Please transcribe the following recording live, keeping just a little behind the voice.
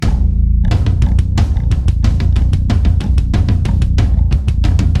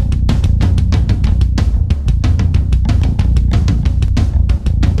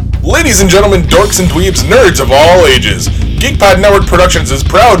Ladies and gentlemen, dorks and dweebs, nerds of all ages, GeekPod Network Productions is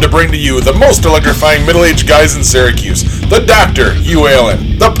proud to bring to you the most electrifying middle-aged guys in Syracuse. The Doctor, Hugh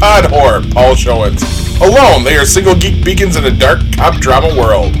Allen. The Pod Whore, Paul Showens. Alone, they are single geek beacons in a dark cop drama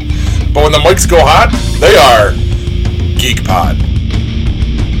world. But when the mics go hot, they are GeekPod.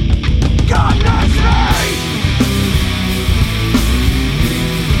 God bless me!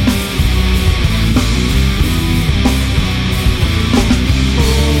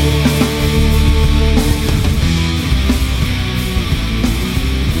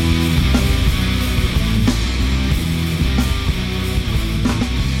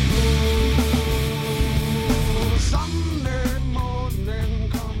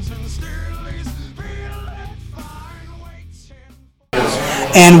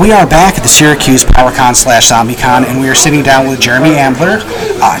 And we are back at the Syracuse PowerCon/ZombieCon, and we are sitting down with Jeremy Ambler.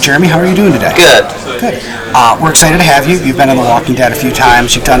 Jeremy, how are you doing today? Good. Good. We're excited to have you. You've been in The Walking Dead a few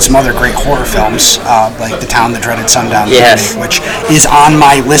times. You've done some other great horror films, like The Town That Dreaded Sundown, yes, which is on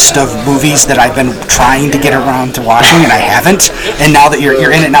my list of movies that I've been trying to get around to watching, and I haven't. And now that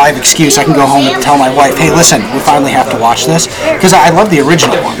you're in it, now I have an excuse. I can go home and tell my wife, hey, listen, we finally have to watch this, because I love the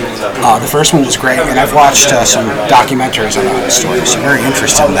original one. The first one was great, and I've watched some documentaries on the story, so very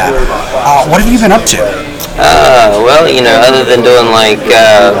interested in that. What have you been up to? Well, other than doing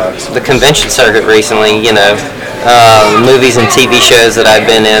the convention circuit recently, movies and TV shows that I've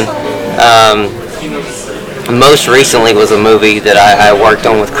been in. Most recently was a movie that I worked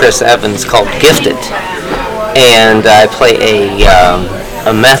on with Chris Evans called Gifted, and I play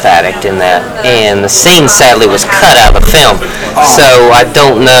a meth addict in that, and the scene sadly was cut out of the film, so I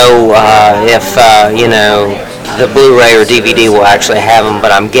don't know if the Blu-ray or DVD will actually have them,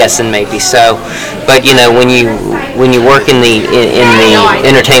 but I'm guessing maybe so. But when you work in the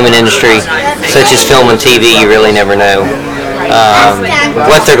entertainment industry, such as film and TV, you really never know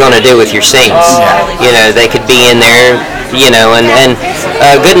what they're going to do with your scenes. They could be in there, and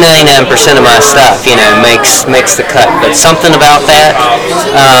a good 99% of my stuff, makes the cut. But something about that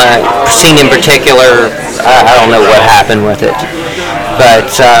scene in particular, I don't know what happened with it.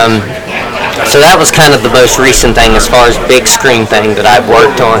 But so that was kind of the most recent thing as far as big screen thing that I've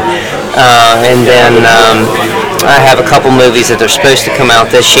worked on. And then I have a couple movies that are supposed to come out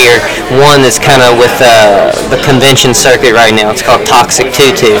this year. One is kind of with the convention circuit right now. It's called Toxic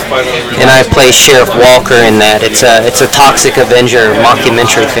Tutu, and I play Sheriff Walker in that. It's a Toxic Avenger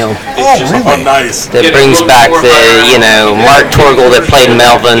mockumentary film. Oh, really? Nice. That brings back the Mark Torgl that played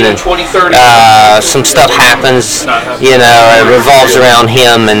Melvin, and some stuff happens. It revolves around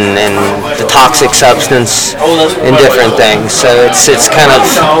him and the toxic substance and different things. So it's kind of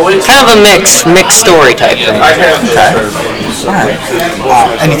a mixed story type thing. Okay. All right.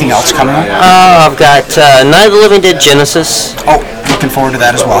 Anything else coming up? I've got Night of the Living Dead Genesis. Oh, looking forward to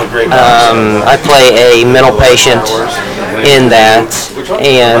that as well. I play a mental patient in that,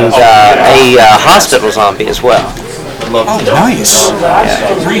 and a hospital zombie as well. Oh, nice.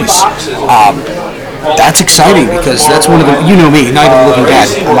 Yeah. Nice. That's exciting, because that's one of the, me, Night of the Living Dead.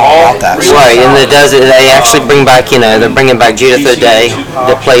 I'm all about that. So. Right, and they actually bring back, they're bringing back Judith O'Dea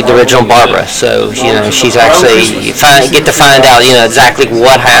that played the original Barbara. So, she's actually, you get to find out, exactly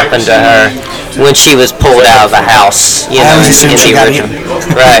what happened to her when she was pulled out of the house, in the original.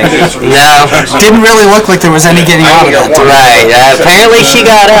 Right. No. Didn't really look like there was any getting out of that. Right. Apparently she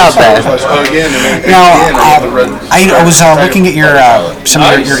got out there. Now, I was looking at some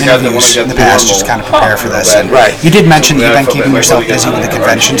of your interviews in the past, just to kind of prepare for this. And you did mention that you've been keeping yourself busy with the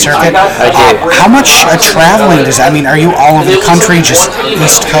convention circuit. I do. How much traveling does that mean? Are you all over the country, just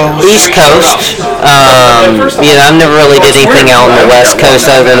East Coast? East Coast. I've never really did anything out on the West Coast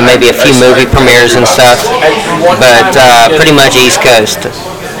other than maybe a few movie premieres and stuff, but pretty much East Coast.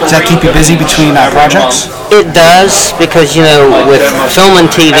 Does that keep you busy between projects? It does, because with film and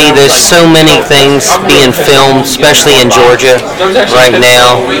TV, there's so many things being filmed, especially in Georgia right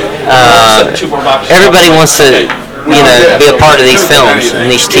now. Everybody wants to be a part of these films and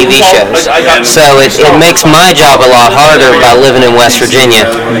these TV shows. So it makes my job a lot harder by living in West Virginia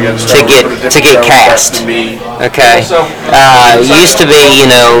to get cast. Okay. Used to be,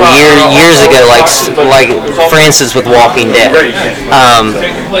 years ago, like for instance with Walking Dead.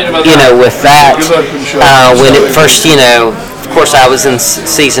 With that, when it first, of course I was in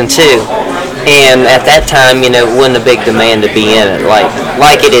season 2. And at that time, it wasn't a big demand to be in it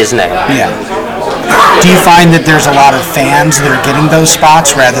like it is now. Yeah. Do you find that there's a lot of fans that are getting those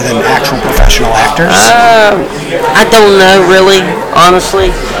spots rather than actual professional actors? I don't know, really, honestly,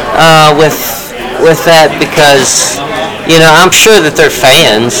 with that, because I'm sure that they're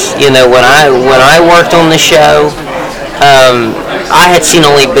fans. When I worked on the show, I had seen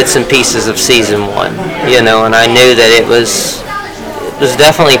only bits and pieces of season 1, and I knew that it was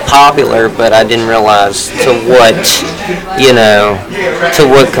definitely popular, but I didn't realize to what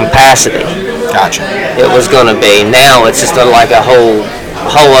capacity. Gotcha. It was going to be. Now it's just like a whole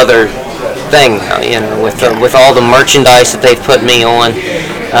other thing now, with all the merchandise that they've put me on.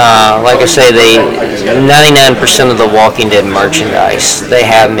 Like I say, 99% of the Walking Dead merchandise, they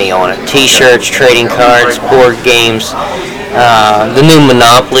have me on it. T-shirts, trading cards, board games. The new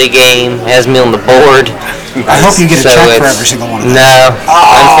Monopoly game has me on the board. I hope you get a check for every single one of them. No,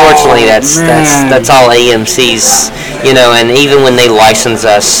 unfortunately, that's all AMC's. And even when they license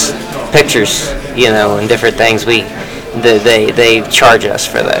us pictures, and different things, they charge us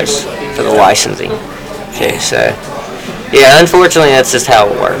for those, for the licensing. Okay, so yeah, unfortunately, that's just how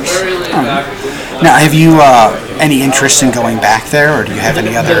it works. Now, have you any interest in going back there, or do you have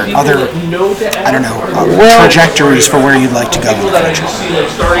any other I don't know, trajectories for where you'd like to go in the future?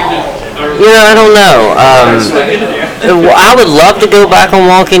 I don't know. I would love to go back on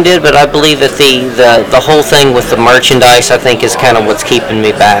Walking Dead, but I believe that the whole thing with the merchandise, I think, is kind of what's keeping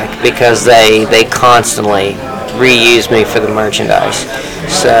me back, because they constantly reuse me for the merchandise.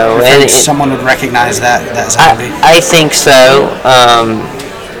 So, and someone would recognize that zombie. I think so.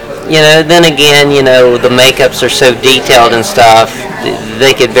 Then again, the makeups are so detailed and stuff.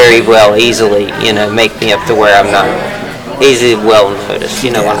 They could very well easily, make me up to where I'm not easily well noticed.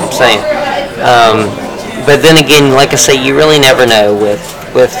 You know what I'm saying? But then again, like I say, you really never know with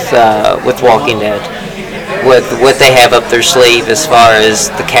Walking Dead, what they have up their sleeve as far as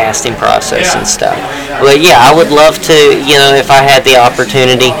the casting process and stuff. But yeah, I would love to. If I had the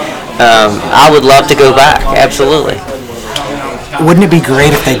opportunity, I would love to go back. Absolutely. Wouldn't it be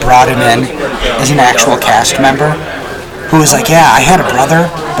great if they brought him in as an actual cast member who was like, yeah, I had a brother,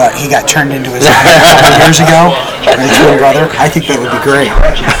 but he got turned into his son a couple years ago, my twin brother? I think that would be great.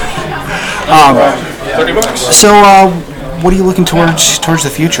 So what are you looking towards the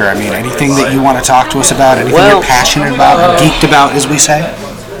future? I mean, anything that you want to talk to us about, anything you're passionate about, geeked about, as we say?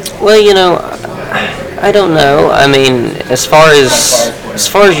 Well, I don't know. I mean, as far as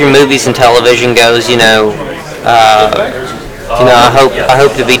your movies and television goes, I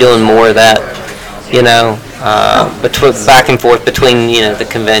hope to be doing more of that, back and forth between, the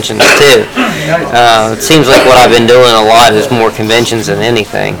conventions too. It seems like what I've been doing a lot is more conventions than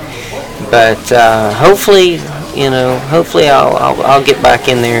anything. But hopefully I'll get back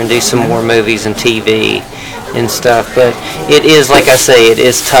in there and do some more movies and TV and stuff. But it is, like I say, it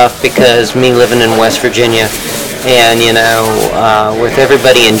is tough because me living in West Virginia, and with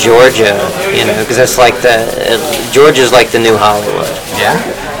everybody in Georgia, because that's like Georgia's like the new Hollywood. Yeah.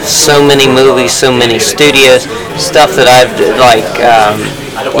 So many movies, so many studios, stuff that I've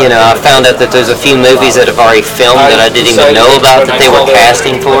I found out that there's a few movies that have already filmed that I didn't even know about that they were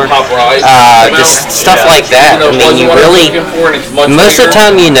casting for. Just stuff like that. I mean, you really, most of the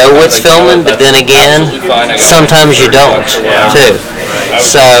time you know what's filming, but then again, sometimes you don't, too.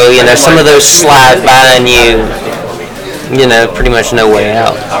 So, some of those slide by and you pretty much no way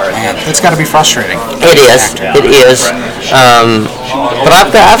out. Man, it's got to be frustrating. It is. But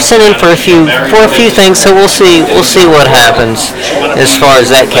I've sent in for a few things, so we'll see what happens as far as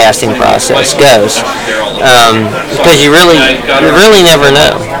that casting process goes. Because you really never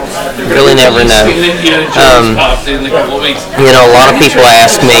know. A lot of people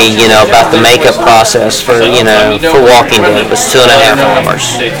ask me, about the makeup process for Walking Dead. It was 2.5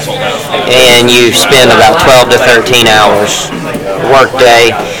 hours, and you spend about 12 to 13 hours work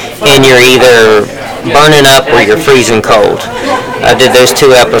day, and you're either burning up or you're freezing cold. I did those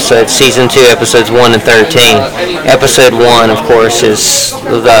 2 episodes, season 2, episodes 1 and 13. Episode 1, of course, is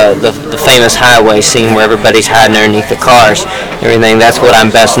the famous highway scene where everybody's hiding underneath the cars, everything. That's what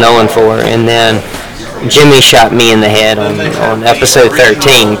I'm best known for. And then Jimmy shot me in the head on episode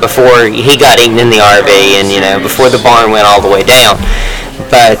 13 before he got eaten in the RV, and before the barn went all the way down.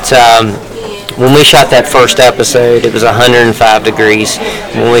 But when we shot that first episode, it was 105 degrees.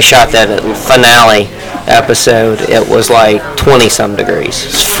 When we shot that finale episode, it was like 20-some degrees.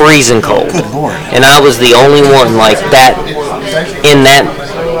 It's freezing cold. Good Lord. And I was the only one like that in that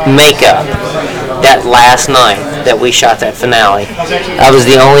makeup that last night that we shot that finale. I was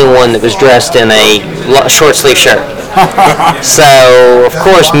the only one that was dressed in a short sleeve shirt. So, of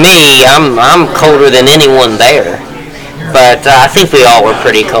course, I'm colder than anyone there. But I think we all were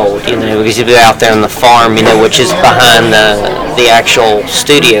pretty cold, because you'd be out there on the farm, which is behind the actual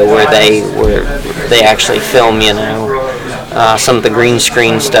studio where they actually film, some of the green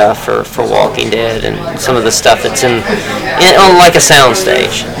screen stuff for Walking Dead, and some of the stuff that's on like a sound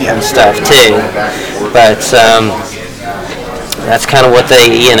stage and stuff too. But That's kind of what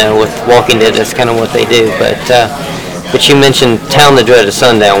they, with Walking Dead, that's kind of what they do. But you mentioned Town That Dreaded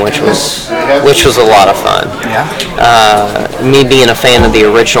Sundown, which was a lot of fun. Yeah. Me being a fan of the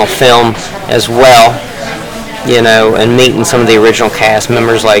original film as well, and meeting some of the original cast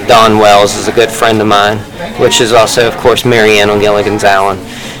members like Don Wells is a good friend of mine, which is also, of course, Mary Ann O'Gilligan's Allen.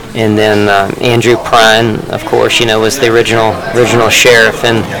 And then Andrew Prine, of course, was the original sheriff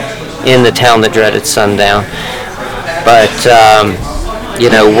in the Town That Dreaded Sundown. But,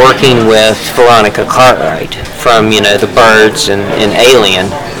 working with Veronica Cartwright from, The Birds and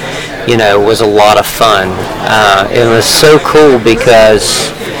Alien, was a lot of fun. It was so cool because,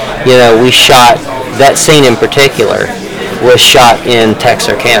 we shot, that scene in particular was shot in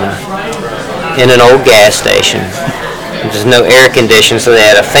Texarkana, in an old gas station. There's no air conditioning, so they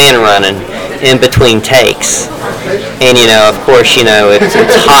had a fan running in between takes. And, of course,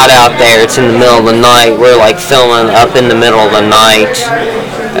 it's hot out there. It's in the middle of the night. We're, filming up in the middle of the night.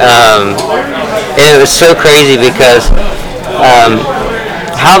 And it was so crazy because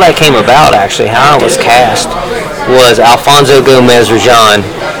how that came about, actually, how it was cast, was Alfonso Gomez-Rejon.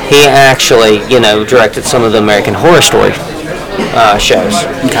 He actually, directed some of the American Horror Story shows.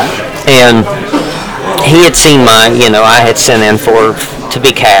 Okay. And he had seen mine, I had sent in to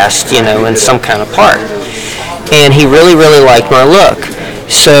be cast, in some kind of part. And he really, really liked my look.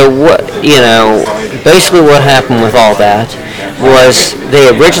 So basically what happened with all that was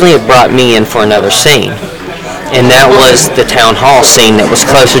they originally had brought me in for another scene. And that was the town hall scene that was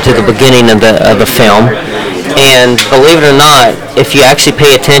closer to the beginning of the film. And believe it or not, if you actually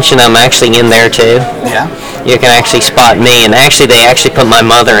pay attention, I'm actually in there too. Yeah. You can actually spot me, and they actually put my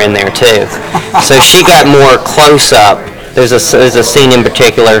mother in there too. So she got more close up. There's a scene in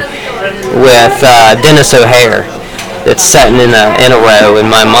particular with Dennis O'Hare that's sitting in a row, and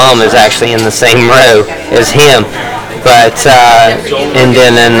my mom is actually in the same row as him. But and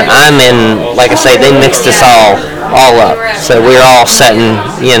I'm in, like I say, they mixed us all up. So we're all sitting,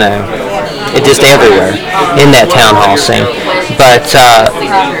 it just everywhere in that town hall scene. But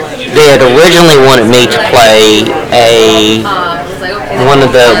they had originally wanted me to play one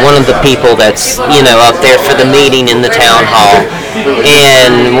of the people that's up there for the meeting in the town hall.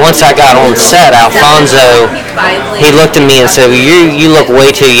 And once I got on set, Alfonso, he looked at me and said, "You look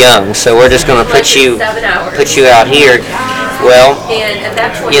way too young, so we're just going to put you out here." Well,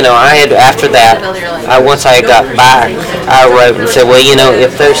 I had, after that, once I got back, I wrote and said, well,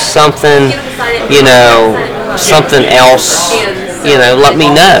 if there's something, something else, let me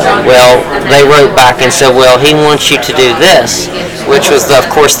know. Well, they wrote back and said, well, he wants you to do this, which was, of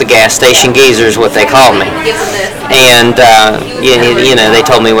course, the gas station geezer is what they called me. And, they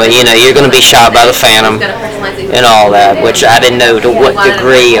told me, well, you're going to be shot by the Phantom and all that, which I didn't know to what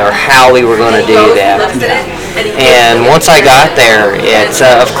degree or how we were going to do that. And once I got there, it's,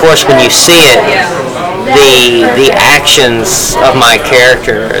 of course, when you see it, the actions of my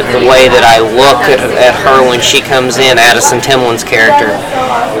character, the way that I look at her when she comes in, Addison Timlin's character,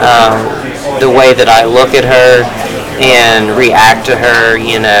 the way that I look at her and react to her,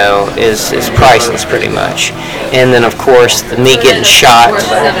 is priceless pretty much. And then, of course, me getting shot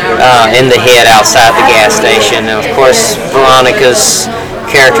in the head outside the gas station. And, of course, Veronica's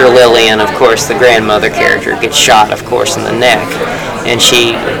character, Lillian, of course, the grandmother character, gets shot, of course, in the neck. And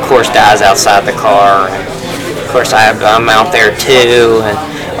she, of course, dies outside the car. And, of course, I'm out there, too. And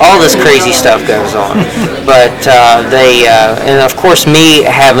all this crazy stuff goes on. But and, of course, me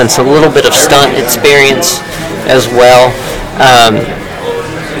having a little bit of stunt experience as well,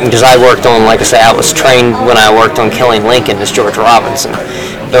 because I worked on, like I said, I was trained when I worked on Killing Lincoln as George Robinson.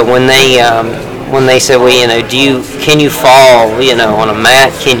 But when they said, well, can you fall, on a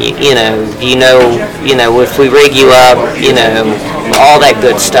mat? Can you, if we rig you up, all that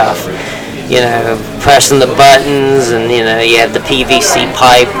good stuff, pressing the buttons, and you have the PVC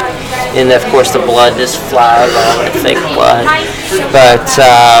pipe, and of course the blood just flies, all that fake blood. But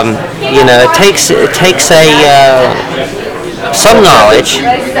it takes some knowledge,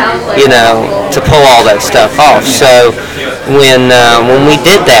 to pull all that stuff off. So when we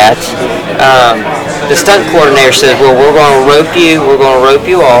did that, the stunt coordinator said, well, we're going to rope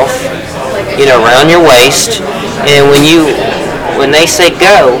you off, around your waist, and when they say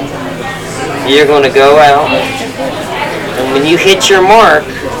go, you're going to go out, and when you hit your mark,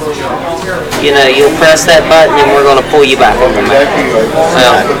 you'll press that button and we're going to pull you back on the mat.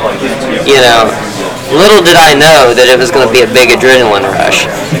 Well, little did I know that it was going to be a big adrenaline rush.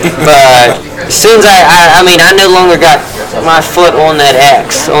 But as soon as I no longer got my foot on that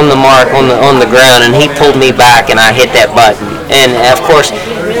X, on the mark, on the ground, and he pulled me back, and I hit that button. And of course,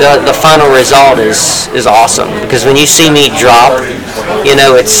 the final result is awesome, because when you see me drop, you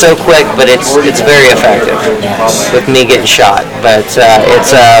know, it's so quick, but it's very effective with me getting shot. But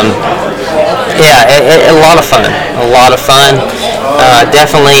it's a lot of fun. A lot of fun.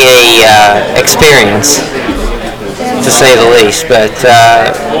 Definitely a experience, to say the least. But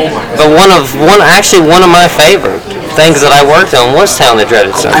one of my favorite things that I worked on was Town That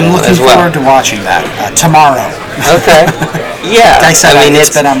Dreaded Sunday. I'm looking forward to watching that tomorrow. Okay. Yeah. I said, I mean,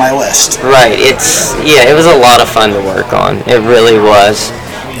 it's been on my list. Right. It was a lot of fun to work on. It really was.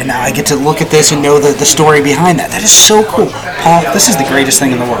 And now I get to look at this and know the story behind that. That is so cool. Paul, this is the greatest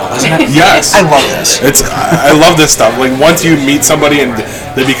thing in the world, isn't it? Yes. I love this. I love this stuff. Like, once you meet somebody and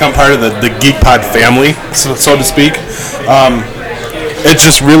they become part of the Geek Pod family, so to speak, it's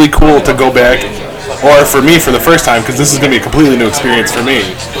just really cool to go back, or for me for the first time, because this is going to be a completely new experience for me.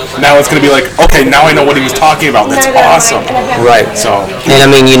 Now it's going to be like, okay, now I know what he was talking about. That's awesome. Right. So. And I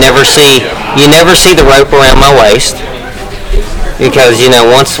mean, you never see the rope around my waist. Because, you know,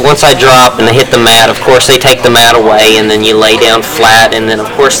 once I drop and I hit the mat, of course they take the mat away, and then you lay down flat, and then of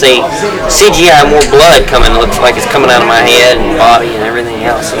course they CGI more blood coming. It looks like it's coming out of my head and body and everything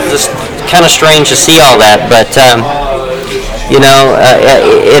else. It's just kind of strange to see all that, but you know,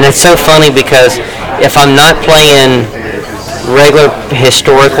 and it's so funny because if I'm not playing regular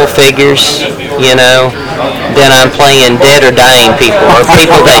historical figures, you know, then I'm playing dead or dying people, or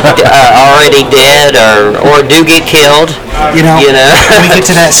people that are already dead or do get killed. You know, when we get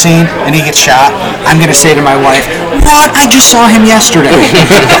to that scene and he gets shot, I'm going to say to my wife, "What? I just saw him yesterday."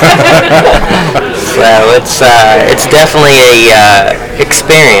 So it's definitely a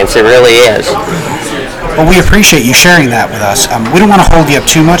experience. It really is. Well, we appreciate you sharing that with us. We don't want to hold you up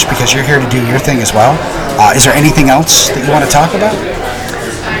too much because you're here to do your thing as well. Is there anything else that you want to talk about?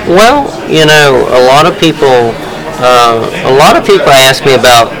 Well, you know, a lot of people ask me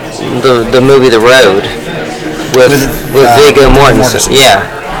about the movie The Road with Viggo Mortensen. Yeah,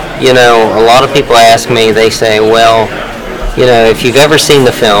 you know, a lot of people ask me. They say, well, you know, if you've ever seen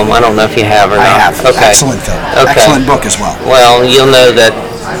the film, I don't know if you have or not. I have. Okay. Excellent film. Okay. Excellent book as well. Well, you'll know that,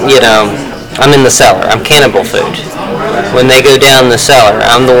 you know, I'm in the cellar. I'm cannibal food. When they go down the cellar,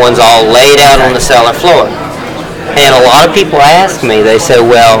 I'm the ones all laid out on the cellar floor. And a lot of people ask me, they say,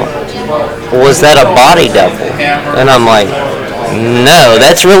 well, was that a body double? And I'm like, no,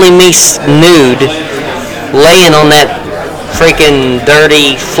 that's really me nude laying on that freaking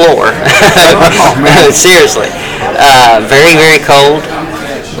dirty floor. Seriously. Very, very cold.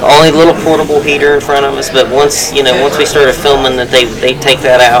 Only a little portable heater in front of us, but once we started filming that they take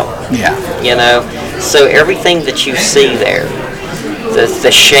that out. Yeah. You know, so everything that you see there,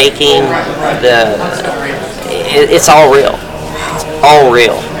 the shaking, it's all real. It's all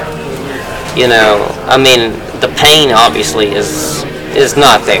real. You know, I mean, the pain obviously is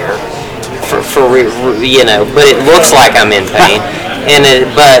not there for you know, but it looks like I'm in pain,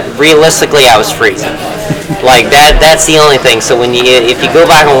 but realistically I was freezing. Like that's the only thing. So if you go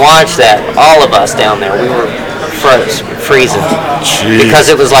back and watch that, all of us down there, we were freezing. Jeez. Because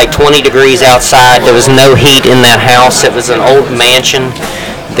it was like 20 degrees outside. There was no heat in that house. It was an old mansion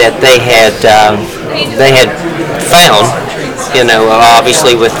that they had found, you know,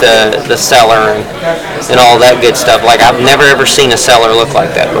 obviously with the cellar and all that good stuff. Like, I've never ever seen a cellar look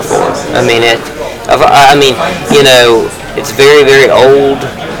like that before. I mean, you know, it's very, very old,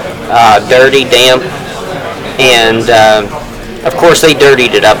 dirty, damp, and of course they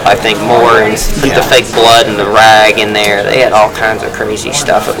dirtied it up, I think, more, and put the fake blood and the rag in there. They had all kinds of crazy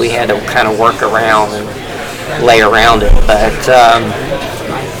stuff that we had to kind of work around and lay around it.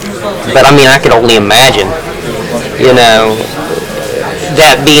 But I mean, I could only imagine, you know,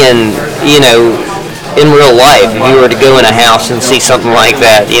 that being, you know, in real life, if you were to go in a house and see something like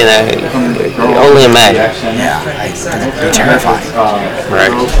that, you know, only imagine. Yeah, it'd be terrifying.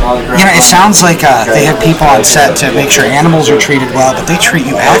 Right. You know, it sounds like they have people on set to make sure animals are treated well, but they treat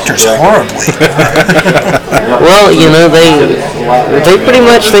you actors horribly. Well, you know, they pretty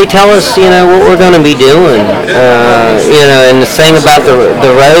much, they tell us, you know, what we're going to be doing. You know, and the thing about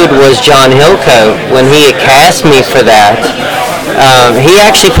the Road was John Hillcoat, when he had cast me for that, he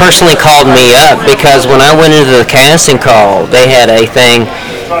actually personally called me up, because when I went into the casting call, they had a thing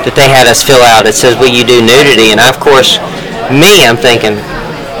that they had us fill out. It says, will you do nudity? And of course, I'm thinking,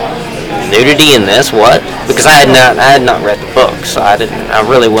 nudity in this? What? Because I had not read the book, so I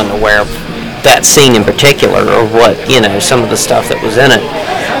really wasn't aware of that scene in particular, or what, you know, some of the stuff that was in it.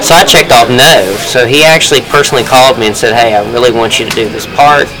 So I checked off no. So he actually personally called me and said, hey, I really want you to do this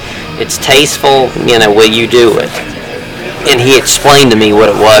part. It's tasteful, you know, will you do it? And he explained to me what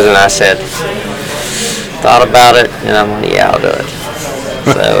it was, and I said, thought about it, and I'm like, yeah, I'll do it.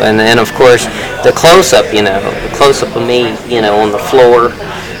 So, and then of course the close-up, the close-up of me, on the floor,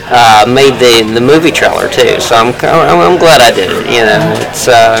 made the movie trailer too. So I'm glad I did it. It's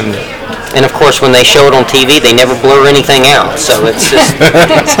and of course when they show it on TV, they never blur anything out. So it's just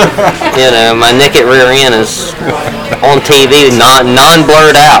my naked rear end is on TV,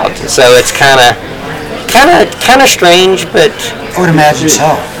 non-blurred out. So it's kind of strange, but I would imagine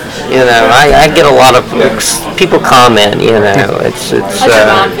so. I get a lot of people comment. It's. How's your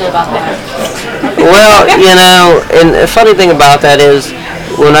mom feel about that? Well, and the funny thing about that is,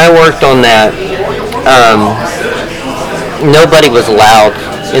 when I worked on that, nobody was allowed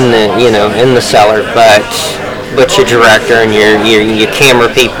in the cellar, but your director and your camera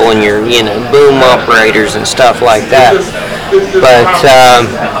people and your boom operators and stuff like that. But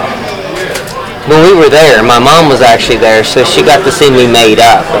when we were there, my mom was actually there, so she got to see me made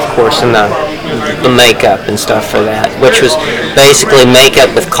up, of course, and the makeup and stuff for that, which was basically makeup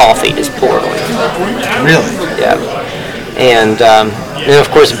with coffee just poured on it. Really? Yeah. And of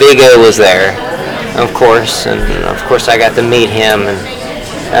course Big O was there, of course, and of course I got to meet him and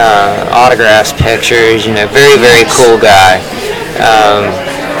autographs, pictures, very, very cool guy.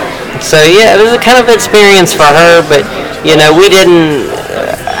 So yeah, it was a kind of experience for her, but we didn't.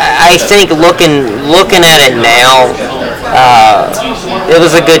 I think looking at it now, it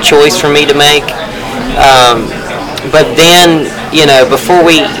was a good choice for me to make. But then, before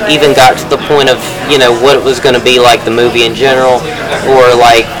we even got to the point of, what it was going to be like the movie in general, or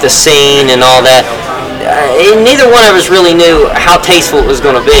like the scene and all that, neither one of us really knew how tasteful it was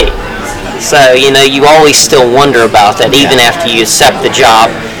going to be. So, you always still wonder about that, even after you accept the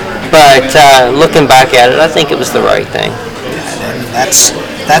job. But looking back at it, I think it was the right thing.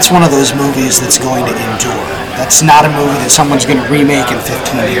 That's one of those movies that's going to endure. That's not a movie that someone's going to remake in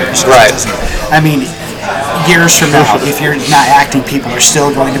 15 years. Right. I mean, years from now, if you're not acting, people are still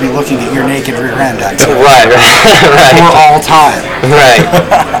going to be looking at your naked rear end. Right. For all time. Right.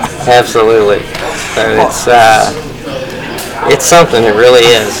 Absolutely. So it's something. It really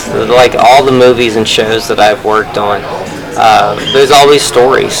is. Like all the movies and shows that I've worked on, there's always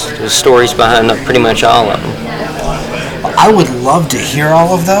stories. There's stories behind pretty much all of them. I would love to hear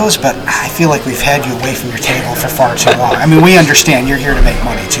all of those, but I feel like we've had you away from your table for far too long. I mean, we understand you're here to make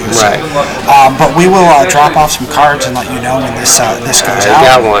money too. So, right. But we will drop off some cards and let you know when this goes out. I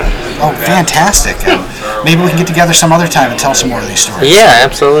got one. Oh, fantastic. Maybe we can get together some other time and tell some more of these stories. Yeah,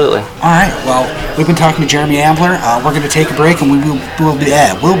 absolutely. All right. Well, we've been talking to Jeremy Ambler. We're going to take a break, and we'll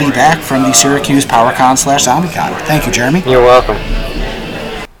be back from the Syracuse PowerCon/ZombieCon. Thank you, Jeremy. You're welcome.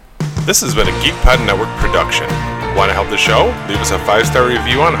 This has been a GeekPod Network production. Want to help the show? Leave us a 5-star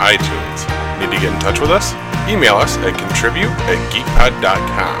review on iTunes. Need to get in touch with us? Email us at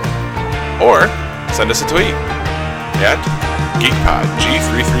contribute@geekpod.com or send us a tweet at geekpod,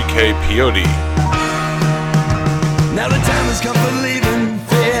 G33KPOD. Now the time has come for leaving,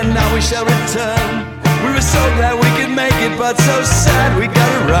 fear now we shall return. We were so glad we could make it, but so sad we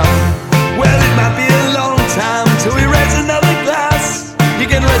gotta run. Well, it might be a long time till we raise another glass. You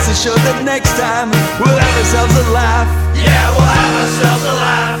can rest assured that next time we'll have ourselves a laugh. Yeah, we'll have ourselves a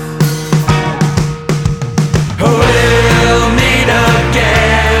laugh. We'll meet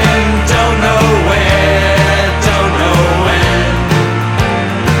again. Don't know where, don't know when.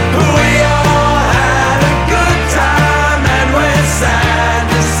 We all had a good time and we're sad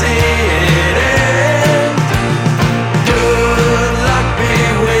to see it end. Good luck be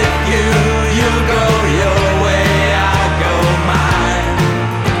with you. You go your way, I'll go mine.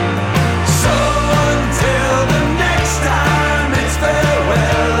 So until the next time, it's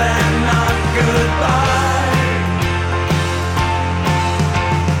farewell and not goodbye.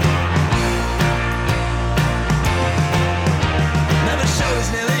 Now the show is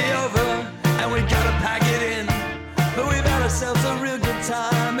nearly over and we gotta pack it in. But we've had ourselves a real good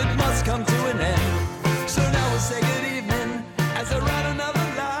time, it must come to an end. So now we'll say good evening as I write another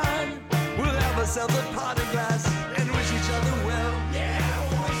line. We'll have ourselves a party glass.